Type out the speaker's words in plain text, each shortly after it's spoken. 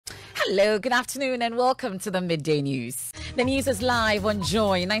Hello, good afternoon and welcome to the Midday News. The news is live on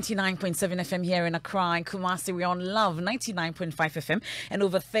Joy 99.7 FM here in Accra and Kumasi. We're on Love 99.5 FM and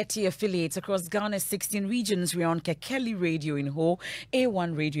over 30 affiliates across Ghana's 16 regions. We're on Kekeli Radio in Ho,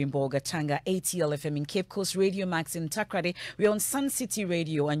 A1 Radio in Bolgatanga, ATL FM in Cape Coast, Radio Max in Takrade. We're on Sun City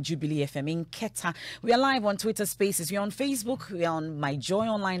Radio and Jubilee FM in Keta. We are live on Twitter Spaces. We're on Facebook. We're on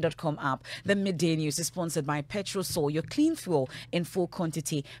myjoyonline.com app. The Midday News is sponsored by Petrosol, your clean fuel in full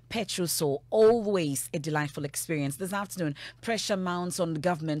quantity. Petrosol, always a delightful experience. This afternoon, pressure mounts on the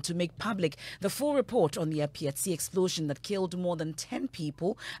government to make public the full report on the Apiatsi explosion that killed more than 10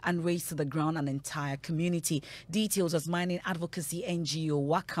 people and razed to the ground an entire community. Details as mining advocacy NGO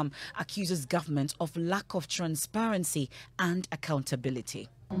Wakam accuses government of lack of transparency and accountability.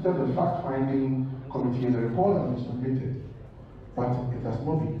 The fact-finding committee in the report that was submitted, but it has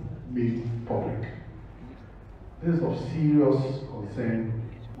not been made public. This is of serious concern.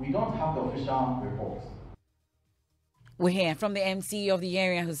 We don't have the official reports. We hear from the MC of the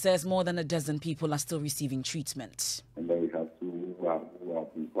area who says more than a dozen people are still receiving treatment. And then we have two who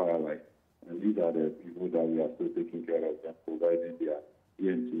have been paralyzed. And these are the people that we are still taking care of and providing their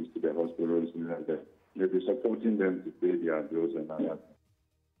ENTs to the hospitals and maybe supporting them to pay their bills and all that.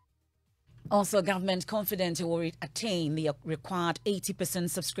 Also, government confident it will attain the required 80%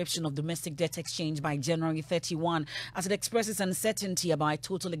 subscription of domestic debt exchange by January 31 as it expresses uncertainty about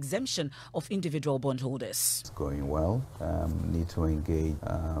total exemption of individual bondholders. It's going well. Need to engage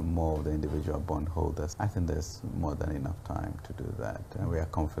more of the individual bondholders. I think there's more than enough time to do that. And we are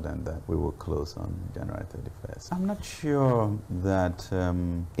confident that we will close on January 31st. I'm not sure that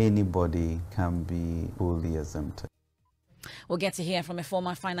anybody can be fully exempted. We'll get to hear from a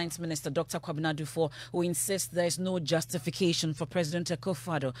former finance minister, Dr. Kwabena Dufo, who insists there is no justification for President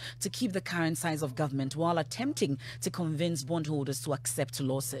Akufo-Addo to keep the current size of government while attempting to convince bondholders to accept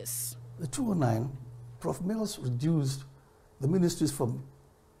losses. The 209, Prof. Mills reduced the ministries from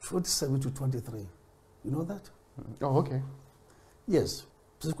 27 to 23. You know that? Oh, okay. Yes.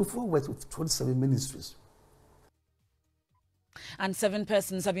 President Akufo worked with 27 ministries. And 7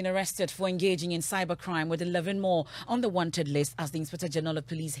 persons have been arrested for engaging in cybercrime, with 11 more on the wanted list as the Inspector General of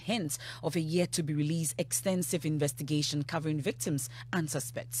Police hints of a yet-to-be-released extensive investigation covering victims and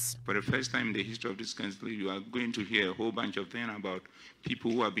suspects. For the first time in the history of this country, you are going to hear a whole bunch of things about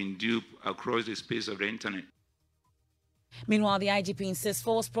people who have been duped across the space of the internet. Meanwhile, the IGP insists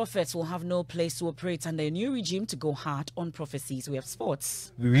false prophets will have no place to operate under a new regime to go hard on prophecies. We have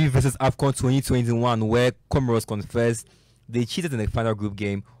sports. We versus AFCON 2021, where Comoros confessed they cheated in the final group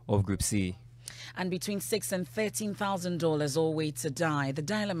game of Group C. And between $6,000 and $13,000 all wait to die. The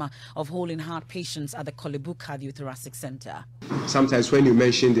dilemma of holding heart patients at the Kolebu Cardiothoracic Center. Sometimes when you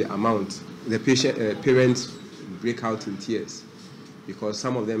mention the amount, the parents break out in tears because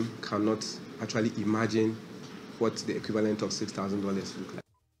some of them cannot actually imagine what the equivalent of $6,000 look like.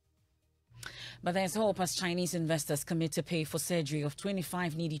 But there's hope as Chinese investors commit to pay for surgery of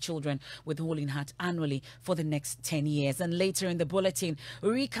 25 needy children with holding heart annually for the next 10 years. And later in the bulletin,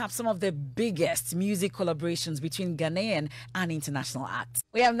 we recap some of the biggest music collaborations between Ghanaian and international acts.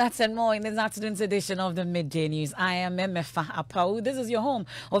 We have that and more in this afternoon's edition of the Midday News. I am Emefa Apawu. This is your home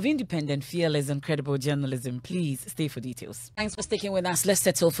of independent, fearless and credible journalism. Please stay for details. Thanks for sticking with us. Let's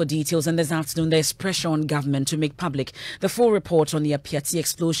settle for details. And this afternoon, there's pressure on government to make public the full report on the Apiatsi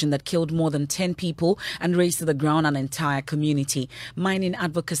explosion that killed more than 10 people and razed to the ground an entire community. Mining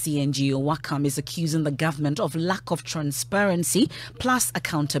advocacy NGO Wakam is accusing the government of lack of transparency plus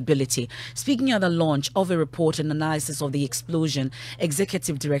accountability. Speaking at the launch of a report and analysis of the explosion,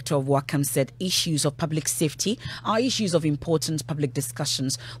 Executive Director of Wakam said issues of public safety are issues of important public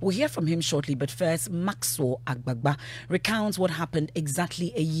discussions. We'll hear from him shortly, but first, Maxwell Agbagba recounts what happened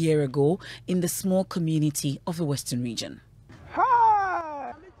exactly a year ago in the small community of the Western region.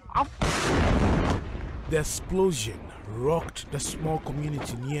 The explosion rocked the small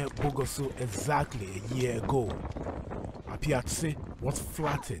community near Bogoso exactly a year ago. Apiatsi was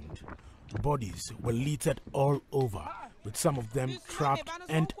flattened. Bodies were littered all over, with some of them trapped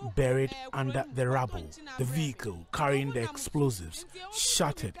and buried under the rubble. The vehicle carrying the explosives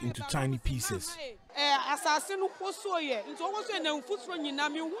shattered into tiny pieces.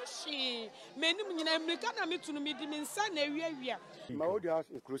 My old house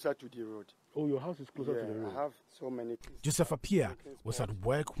is closer to the road. Oh, your house is closer to the road. I have so many pieces. Joseph Apia was at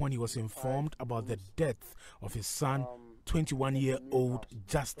work when he was informed about the death of his son, 21-year-old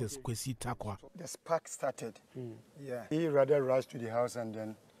Justice Kwesi Takwa. The spark started. Yeah. He rather rushed to the house and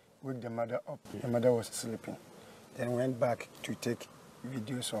then woke the mother up. The mother was sleeping. Then went back to take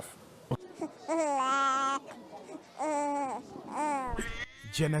videos of.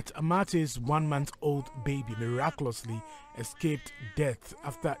 Janet Amate's 1-month-old baby miraculously escaped death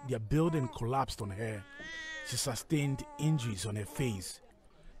after their building collapsed on her. She sustained injuries on her face.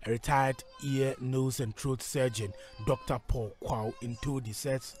 A retired ear, nose and throat surgeon, Dr. Paul Kwao Intodi,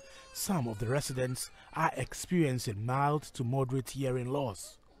 says some of the residents are experiencing mild to moderate hearing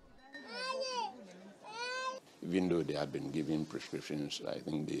loss. Even though they had been given prescriptions, I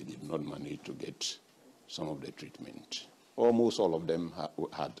think they did not manage to get some of the treatment. Almost all of them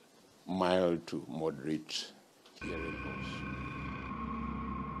had mild to moderate hearing loss.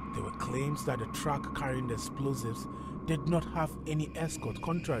 There were claims that the truck carrying the explosives did not have any escort,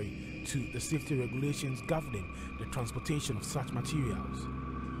 contrary to the safety regulations governing the transportation of such materials.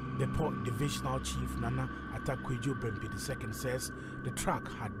 The Port Divisional Chief Nana Atakwejo Brempi II says the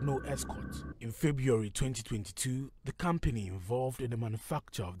truck had no escort. In February 2022, the company involved in the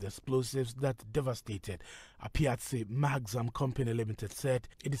manufacture of the explosives that devastated Apiatse Magsam Company Limited said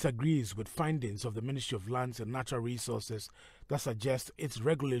it disagrees with findings of the Ministry of Lands and Natural Resources that suggest its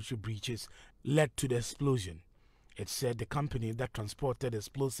regulatory breaches led to the explosion. It said the company that transported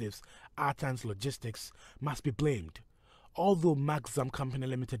explosives, Artans Logistics, must be blamed. Although Maxam Company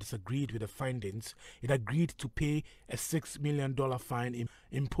Limited disagreed with the findings, it agreed to pay a $6 million fine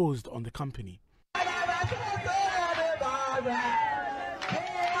imposed on the company.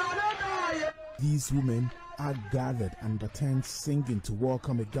 These women are gathered under tents singing to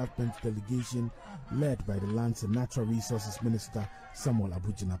welcome a government delegation led by the Lands and Natural Resources Minister Samuel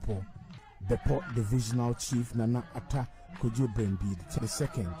Abujinapo. The Port Divisional Chief Nana Ata Kojo Brembi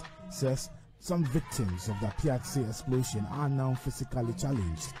II says some victims of the Piazza explosion are now physically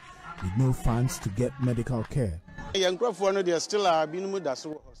challenged with no funds to get medical care. Some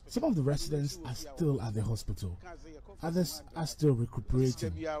of the residents are still at the hospital. Others are still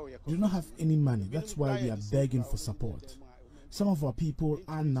recuperating. We do not have any money. That's why we are begging for support. Some of our people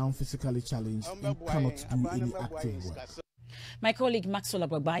are now physically challenged and cannot do any active work. My colleague Maxwell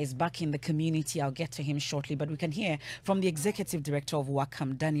Agbagba is back in the community. I'll get to him shortly, but we can hear from the Executive Director of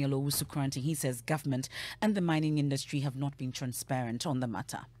WACAM, Daniel Owusu-Kranti. He says government and the mining industry have not been transparent on the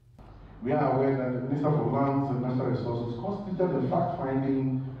matter. We are aware that the Minister for Lands and Natural Resources constituted a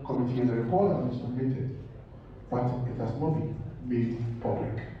fact-finding committee in the report that was submitted, but it has not been made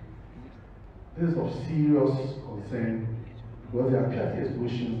public. This is of serious concern because there appear to be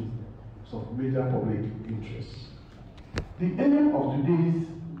explosions of major public interest. The aim of today's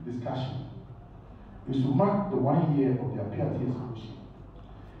discussion is to mark the 1 year of the Apiati explosion,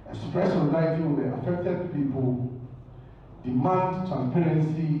 express solidarity with the affected people, demand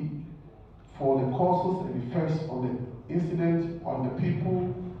transparency for the causes and effects of the incident on the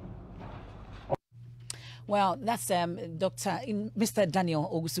people. Well, that's Mr. Daniel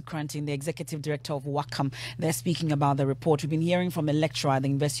Owusu-Kranti, the Executive Director of WACAM. They're speaking about the report. We've been hearing from a lecturer at the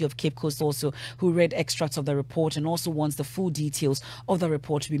University of Cape Coast also, who read extracts of the report and also wants the full details of the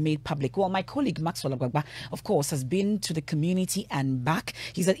report to be made public. Well, my colleague Maxwell Agbagba, of course, has been to the community and back.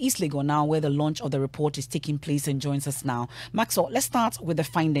 He's at East Legon now, where the launch of the report is taking place, and joins us now. Maxwell, let's start with the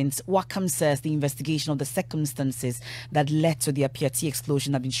findings. WACAM says the investigation of the circumstances that led to the Apiati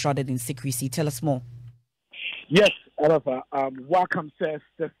explosion have been shrouded in secrecy. Tell us more. Yes, Emefa. WACAM says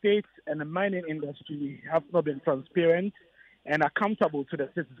the state and the mining industry have not been transparent and accountable to the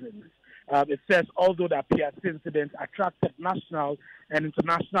citizens. It says although the Apiati incident attracted national and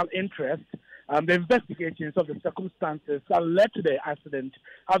international interest, the investigations of the circumstances that led to the accident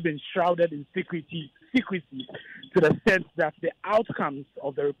have been shrouded in secrecy to the sense that the outcomes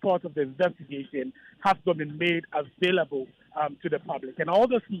of the report of the investigation have not been made available to the public. And all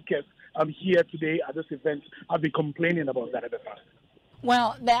the speakers here today at this event have been complaining about that.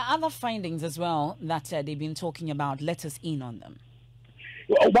 Well, there are other findings as well that they've been talking about. Let us in on them.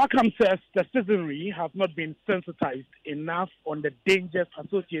 WACAM says the citizenry have not been sensitized enough on the dangers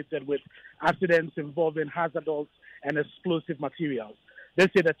associated with accidents involving hazardous and explosive materials. They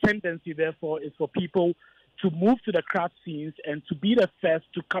say the tendency, therefore, is for people to move to the crash scenes and to be the first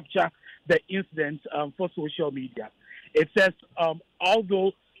to capture the incident for social media. It says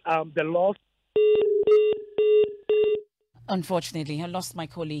although the law... Unfortunately, I lost my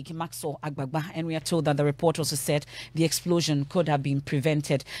colleague Maxwell Agbagba, and we are told that the report also said the explosion could have been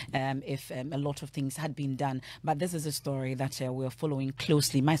prevented if a lot of things had been done. But this is a story that we're following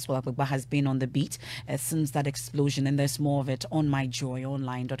closely. Maxwell Agbagba has been on the beat since that explosion, and there's more of it on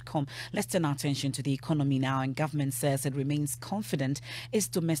myjoyonline.com. Let's turn our attention to the economy now, and government says it remains confident its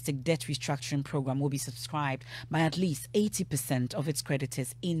domestic debt restructuring program will be subscribed by at least 80% of its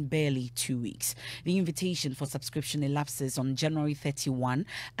creditors in barely 2 weeks. The invitation for subscription elapses on January 31,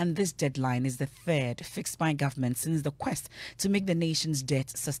 and this deadline is the third fixed by government since the quest to make the nation's debt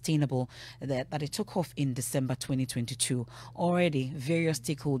sustainable that it took off in December 2022. Already, various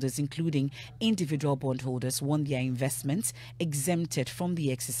stakeholders, including individual bondholders, want their investments exempted from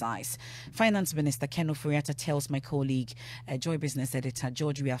the exercise. Finance Minister Ken Ofori-Atta tells my colleague, Joy Business Editor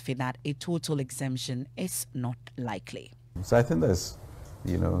George Wiafe, that a total exemption is not likely. So I think there's,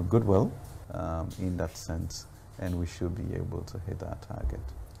 goodwill in that sense, and we should be able to hit our target.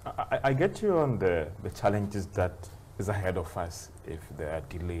 I get you on the challenges that is ahead of us if there are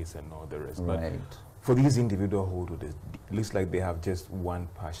delays and all the rest. Right. But for these individual holders, it looks like they have just one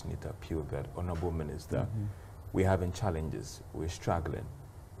passionate appeal that, Honorable Minister, we're having challenges, we're struggling.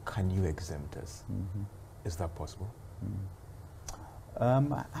 Can you exempt us? Is that possible? I'm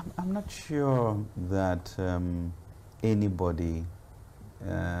not sure that anybody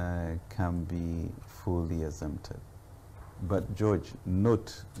can be fully exempted. But George,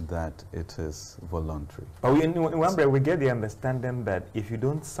 note that it is voluntary. Oh, in one way, we get the understanding that if you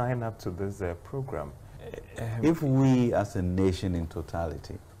don't sign up to this program, if we as a nation in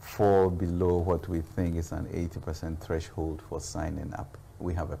totality fall below what we think is an 80% threshold for signing up,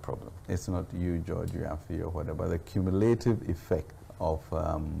 we have a problem. It's not you, George, you have fear or whatever. The cumulative effect of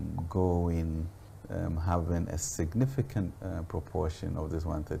having a significant proportion of this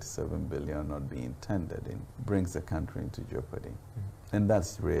 137 billion not being tendered in brings the country into jeopardy. And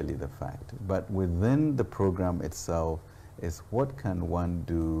that's really the fact. But within the program itself is what can one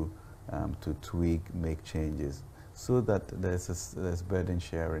do to tweak, make changes, so that there's burden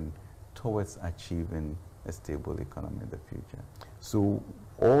sharing towards achieving a stable economy in the future. So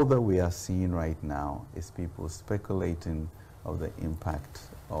all that we are seeing right now is people speculating of the impact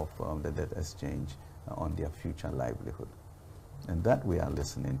of the debt exchange on their future livelihood. And that we are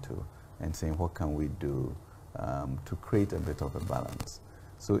listening to and saying, what can we do to create a bit of a balance?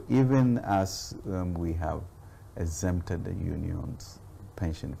 So even as we have exempted the unions'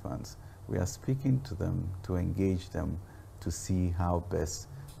 pension funds, we are speaking to them to engage them to see how best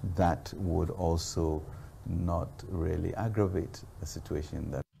that would also not really aggravate the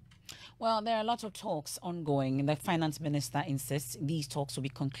situation that. Well, there are a lot of talks ongoing. The finance minister insists these talks will be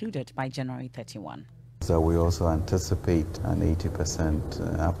concluded by January 31. So we also anticipate an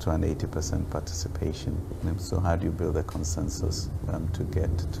 80%, up to an 80% participation. So how do you build a consensus to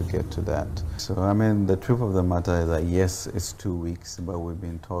get to that? So I mean, the truth of the matter is that yes, it's 2 weeks, but we've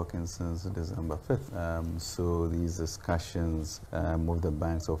been talking since December 5th. So these discussions with the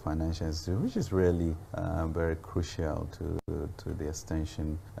banks or financial institutions, which is really very crucial to the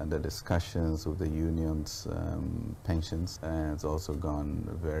extension and the discussions with the unions' pensions, and it's also gone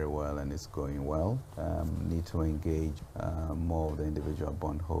very well and it's going well. Need to engage more of the individual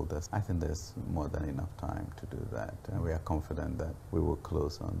bondholders. I think there's more than enough time to do that, and we are confident that we will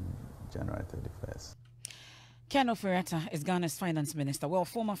close on January 31st. Ken Ofori-Atta is Ghana's finance minister. Well,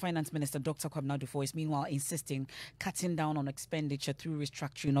 former finance minister Dr. Kwabena Dufo is meanwhile insisting cutting down on expenditure through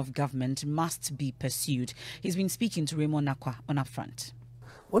restructuring of government must be pursued. He's been speaking to Raymond Nakwa on Upfront.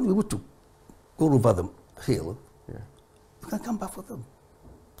 When we were to go over the hill, we can come back for them.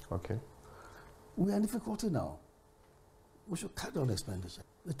 Okay. We are in difficulty now. We should cut down expenditure.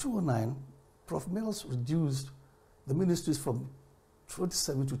 The 209, Prof. Mills reduced the ministries from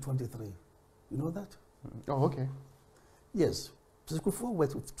 27 to 23. You know that? Oh, okay. Yes. Kufuor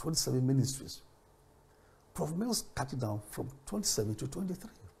worked with 27 ministries. Prof. Mills cut it down from 27 to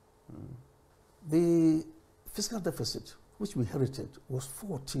 23. The fiscal deficit, which we inherited, was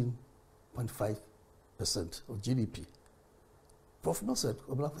 14.5% of GDP. Prof. Mills said,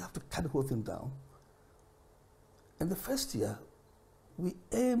 well, we have to cut the whole thing down. In the first year, we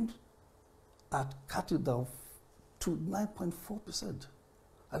aimed at cutting down to 9.4%.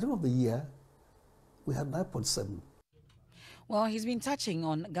 At the end of the year, we had 9.7%. Well, he's been touching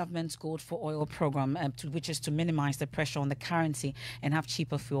on government's Gold for Oil program, which is to minimize the pressure on the currency and have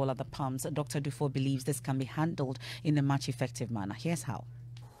cheaper fuel at the pumps. Dr. Dufo believes this can be handled in a much effective manner. Here's how.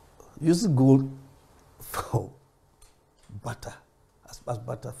 Using gold for butter, as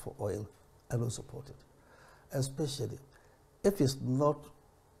butter for oil, I don't support it. Especially if it's not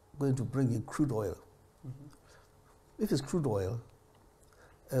going to bring in crude oil. If it's crude oil,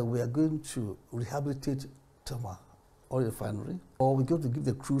 we are going to rehabilitate Tama oil refinery, or we're going to give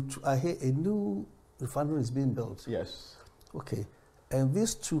the crude to, I hear a new refinery is being built. Yes. Okay. And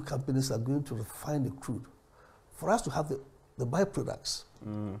these two companies are going to refine the crude for us to have the byproducts.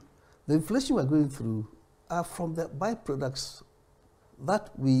 The inflation we're going through are from the byproducts that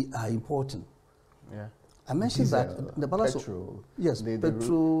we are importing. Yeah. I mentioned diesel, that the balance petrol. of, yes,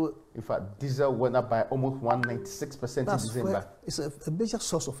 petrol. In fact, diesel went up by almost 196% in December. It's a major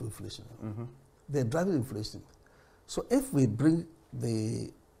source of inflation. They're driving inflation. So if we bring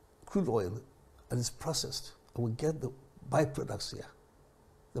the crude oil and it's processed, and we get the byproducts here,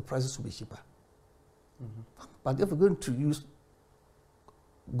 the prices will be cheaper. But if we're going to use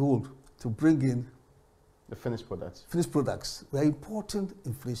gold to bring in the finished products, we are importing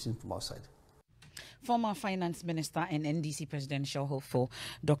inflation from outside. Former Finance Minister and NDC Presidential Hopeful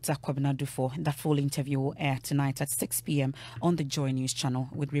Dr. Kwabena Dufo. That full interview will air tonight at 6 p.m. on the Joy News channel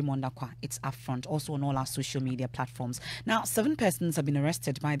with Raymond Akwa. It's upfront, also on all our social media platforms. Now, 7 persons have been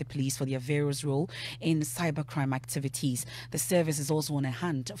arrested by the police for their various role in cybercrime activities. The service is also on a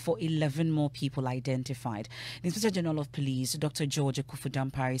hunt for 11 more people identified. The Inspector General of Police, Dr. George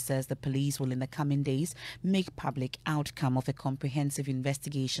Ekufu-Dampare, says the police will in the coming days make public outcome of a comprehensive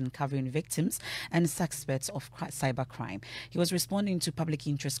investigation covering victims and suspects of cybercrime. He was responding to public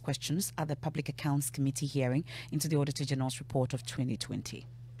interest questions at the Public Accounts Committee hearing into the Auditor General's report of 2020.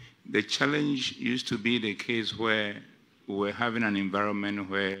 The challenge used to be the case where we're having an environment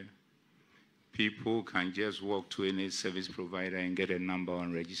where people can just walk to any service provider and get a number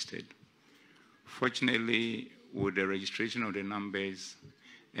unregistered. Fortunately, with the registration of the numbers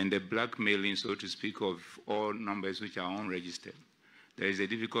and the blackmailing, so to speak, of all numbers which are unregistered, there is a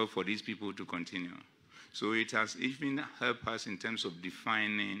difficult for these people to continue. So it has even helped us in terms of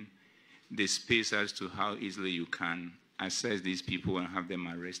defining the space as to how easily you can assess these people and have them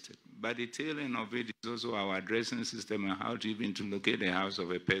arrested. But the tail end of it is also our addressing system and how to even to locate the house of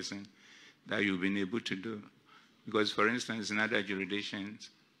a person that you've been able to do. Because, for instance, in other jurisdictions,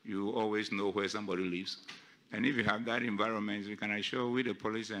 you always know where somebody lives. And if you have that environment, we can assure with the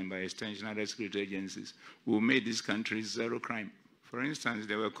police and by extension other security agencies will make this country zero crime. For instance,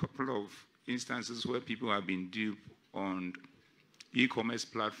 there were a couple of instances where people have been duped on e-commerce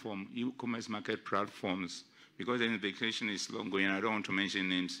platform, e-commerce market platforms, because the investigation is long going. I don't want to mention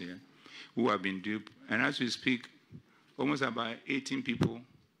names here, who have been duped. And as we speak, almost about 18 people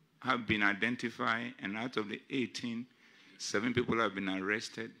have been identified, and out of the 18, 7 people have been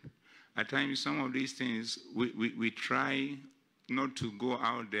arrested. At times, some of these things, we try not to go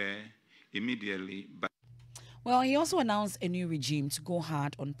out there immediately, but well, he also announced a new regime to go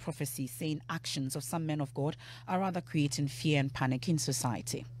hard on prophecy, saying actions of some men of God are rather creating fear and panic in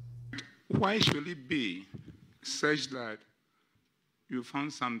society. Why should it be such that you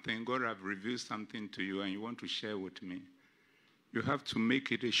found something, God have revealed something to you and you want to share with me? You have to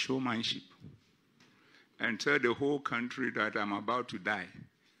make it a showmanship and tell the whole country that I'm about to die.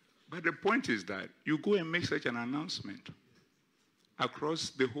 But the point is that you go and make such an announcement across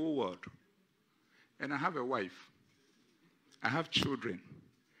the whole world. And I have a wife. I have children.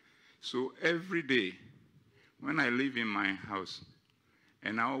 So every day, when I live in my house,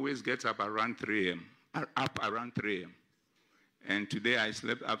 and I always get up around 3 a.m., and today I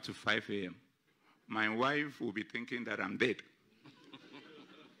slept up to 5 a.m., my wife will be thinking that I'm dead.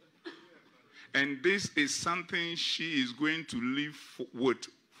 And this is something she is going to live with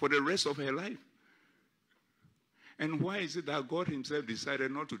for the rest of her life. And why is it that God himself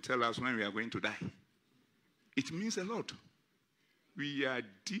decided not to tell us when we are going to die? It means a lot. We are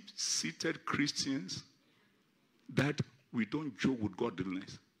deep-seated Christians that we don't joke with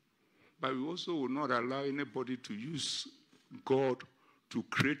godliness. But we also will not allow anybody to use God to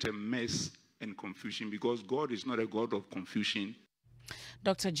create a mess and confusion, because God is not a God of confusion.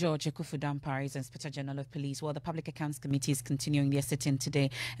 Dr. George Ekufu-Dampare is Inspector General of Police. Well, the Public Accounts Committee is continuing their sit-in today,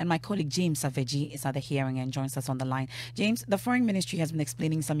 and my colleague James Aveji is at the hearing and joins us on the line. James, the Foreign Ministry has been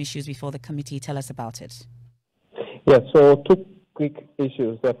explaining some issues before the committee. Tell us about it. Yes, so 2 quick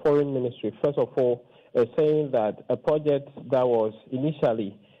issues. The Foreign Ministry, first of all, saying that a project that was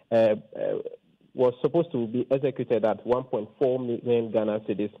initially was supposed to be executed at 1.4 million Ghana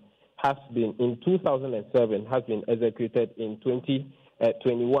cedis has been, in 2007, has been executed in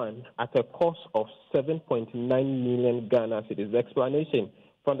 2021 at a cost of 7.9 million Ghana cedis. The explanation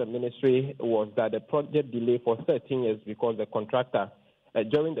from the ministry was that the project delayed for 13 years because the contractor,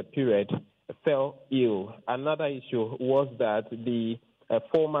 during the period, fell ill. Another issue was that the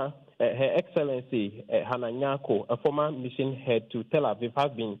former, Her Excellency Hannah Nyako, a former mission head to Tel Aviv,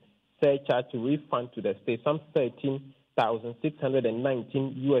 has been surcharged to refund to the state some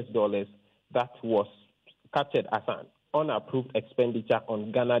 $13,619 that was captured as an unapproved expenditure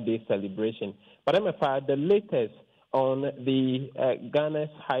on Ghana Day celebration. But Emefa, the latest on the Ghana's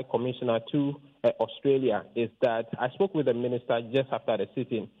High Commissioner to Australia is that I spoke with the minister just after the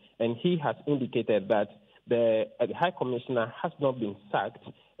sitting, and he has indicated that the High Commissioner has not been sacked,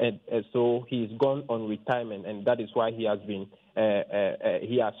 and so he's gone on retirement, and that is why he has been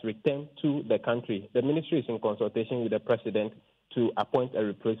he has returned to the country. The ministry is in consultation with the president to appoint a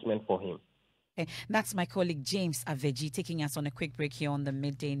replacement for him. That's my colleague James Aveji taking us on a quick break here on the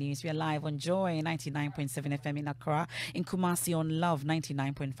Midday News. We are live on Joy 99.7 FM in Accra, in Kumasi on Love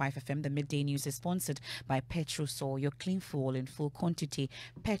 99.5 FM. The Midday News is sponsored by Petrosol, your clean fuel in full quantity.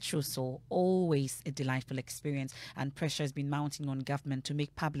 Petrosol, always a delightful experience, and pressure has been mounting on government to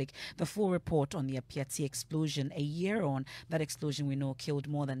make public the full report on the Apiati explosion. A year on, that explosion we know killed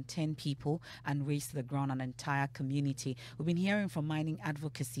more than 10 people and razed to the ground an entire community. We've been hearing from mining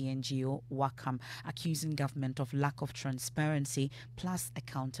advocacy NGO Wakam accusing government of lack of transparency plus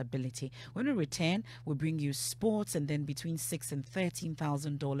accountability. When we return, we'll bring you sports, and then between $6,000 and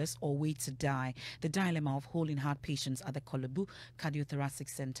 $13,000 or wait to die. The dilemma of holding heart patients at the Kolebu Cardiothoracic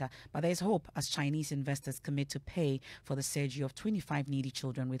Center. But there's hope as Chinese investors commit to pay for the surgery of 25 needy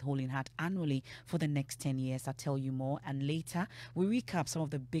children with hole in heart annually for the next 10 years. I'll tell you more. And later, we recap some of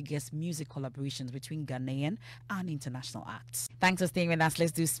the biggest music collaborations between Ghanaian and international acts. Thanks for staying with us.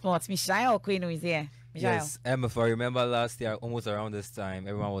 Let's do sports. Michelle Queen is here. Michelle. Yes, if I remember last year, almost around this time,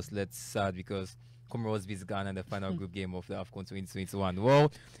 everyone was left sad because Comoros beat Ghana in the final group game of the AFCON 2021.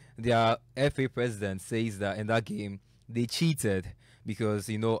 Well, their FA president says that in that game, they cheated because,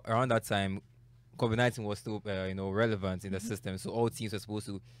 around that time, COVID-19 was still, relevant in the system. So all teams were supposed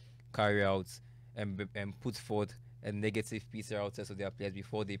to carry out and put forth a negative PCR test of their players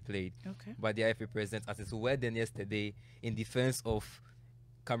before they played. Okay. But the FA president, as it were then yesterday, in defense of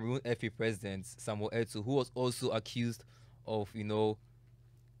Cameroon FA president Samuel Eto'o, who was also accused of,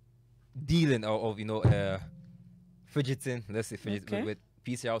 dealing or of, fidgeting, let's say fidgeting with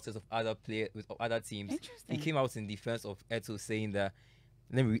PCR tests of other players, with other teams. He came out in defense of Eto'o saying that,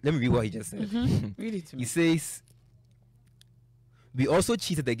 let me read what he just said. Read it to me. He says, "We also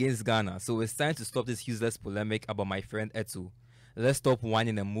cheated against Ghana, so it's time to stop this useless polemic about my friend Eto'o. Let's stop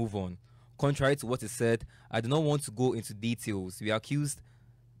whining and move on. Contrary to what he said, I do not want to go into details. We accused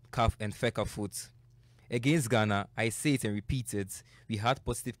CAF and FECA foot. Against Ghana, I say it and repeat it, we had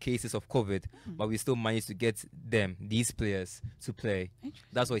positive cases of COVID, but we still managed to get these players, to play."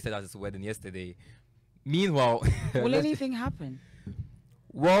 That's what he said at his wedding yesterday. Meanwhile... Will anything happen?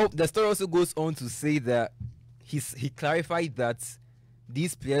 Well, the story also goes on to say that he clarified that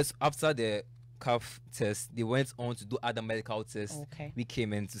these players, after the CAF test, they went on to do other medical tests. Okay. We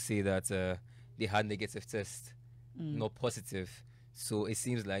came in to say that they had negative tests, not positive. So it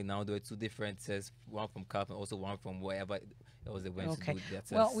seems like now there are two different tests, one from CAF and also one from wherever it was they went to do their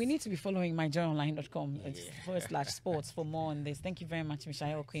tests. Well, we need to be following myjoyonline.com /sports for more on this. Thank you very much,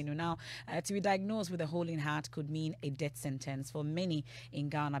 Michelle Okwenu. Now, to be diagnosed with a hole in heart could mean a death sentence for many in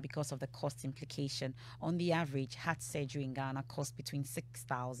Ghana because of the cost implication. On the average, heart surgery in Ghana costs between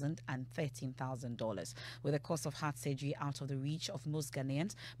 $6,000 and $13,000. With the cost of heart surgery out of the reach of most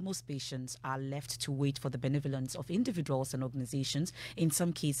Ghanaians, most patients are left to wait for the benevolence of individuals and organizations. In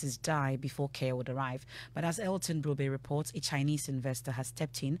some cases, die before care would arrive. But as Elton Brobe reports, a Chinese investor has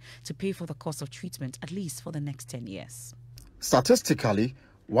stepped in to pay for the cost of treatment, at least for the next 10 years. Statistically,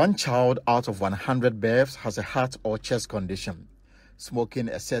 one child out of 100 births has a heart or chest condition. Smoking,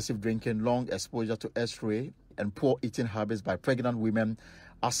 excessive drinking, long exposure to X-ray, and poor eating habits by pregnant women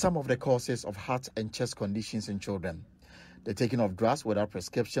are some of the causes of heart and chest conditions in children. The taking of drugs without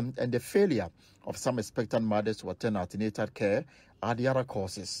prescription and the failure of some expectant mothers to attend antenatal care are the other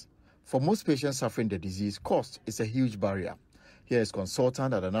causes. For most patients suffering the disease, cost is a huge barrier. Here is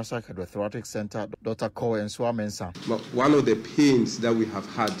consultant at the National Cardiothoracic Center, Dr. Koe Nsua Mensah. One of the pains that we have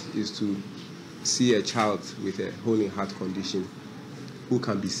had is to see a child with a hole in heart condition who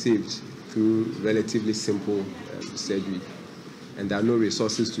can be saved through relatively simple surgery. And there are no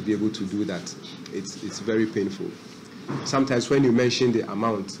resources to be able to do that. It's very painful. Sometimes when you mention the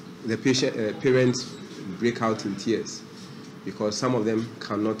amount, the parents break out in tears because some of them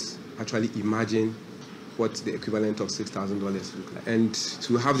cannot actually imagine what the equivalent of $6,000 look like. And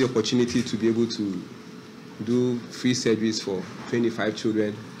to have the opportunity to be able to do free surgeries for 25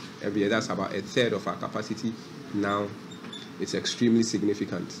 children every year, that's about a third of our capacity now. It's extremely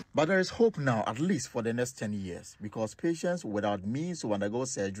significant. But there is hope now, at least for the next 10 years, because patients without means to undergo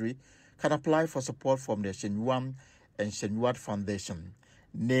surgery can apply for support from the Shenyuan and Shenyuat Foundation.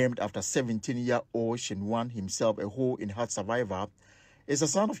 Named after 17-year-old Shenyuan, himself a hole in heart survivor, is a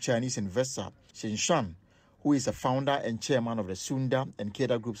son of Chinese investor Shen Shan, who is a founder and chairman of the Sunda and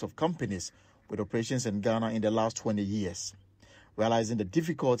Keda groups of companies with operations in Ghana in the last 20 years. Realizing the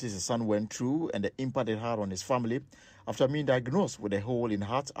difficulties his son went through and the impact it had on his family after being diagnosed with a hole in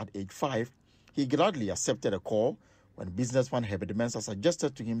heart at age 5, He gladly accepted a call when businessman Herbert Mensah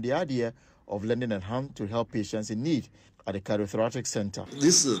suggested to him the idea of lending a hand to help patients in need at the Cardiothoracic Center.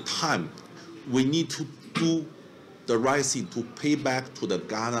 This is a time we need to do the right thing to pay back to the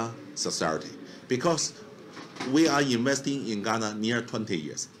Ghana society, because we are investing in Ghana near 20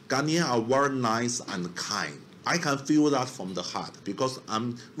 years. Ghanaians are very nice and kind. I can feel that from the heart because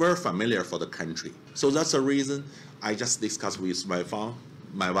I'm very familiar for the country. So that's the reason I just discussed with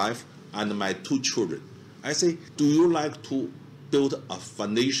my wife and my 2 children. I say, do you like to build a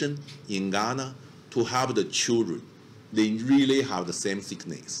foundation in Ghana to help the children? They really have the same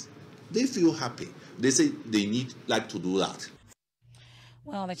sickness. They feel happy. They say they like to do that.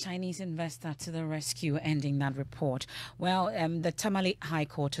 Well, the Chinese investor to the rescue, ending that report. Well, the Tamale High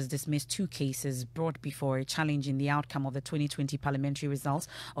Court has dismissed 2 cases brought before it challenging the outcome of the 2020 parliamentary results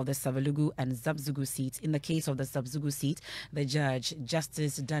of the Savelugu and Zabzugu seats. In the case of the Zabzugu seat, the judge,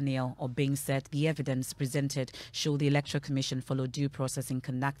 Justice Daniel Obeng, said the evidence presented showed the Electoral Commission followed due process in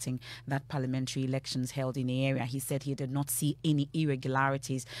conducting that parliamentary elections held in the area. He said he did not see any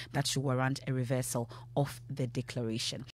irregularities that should warrant a reversal of the declaration.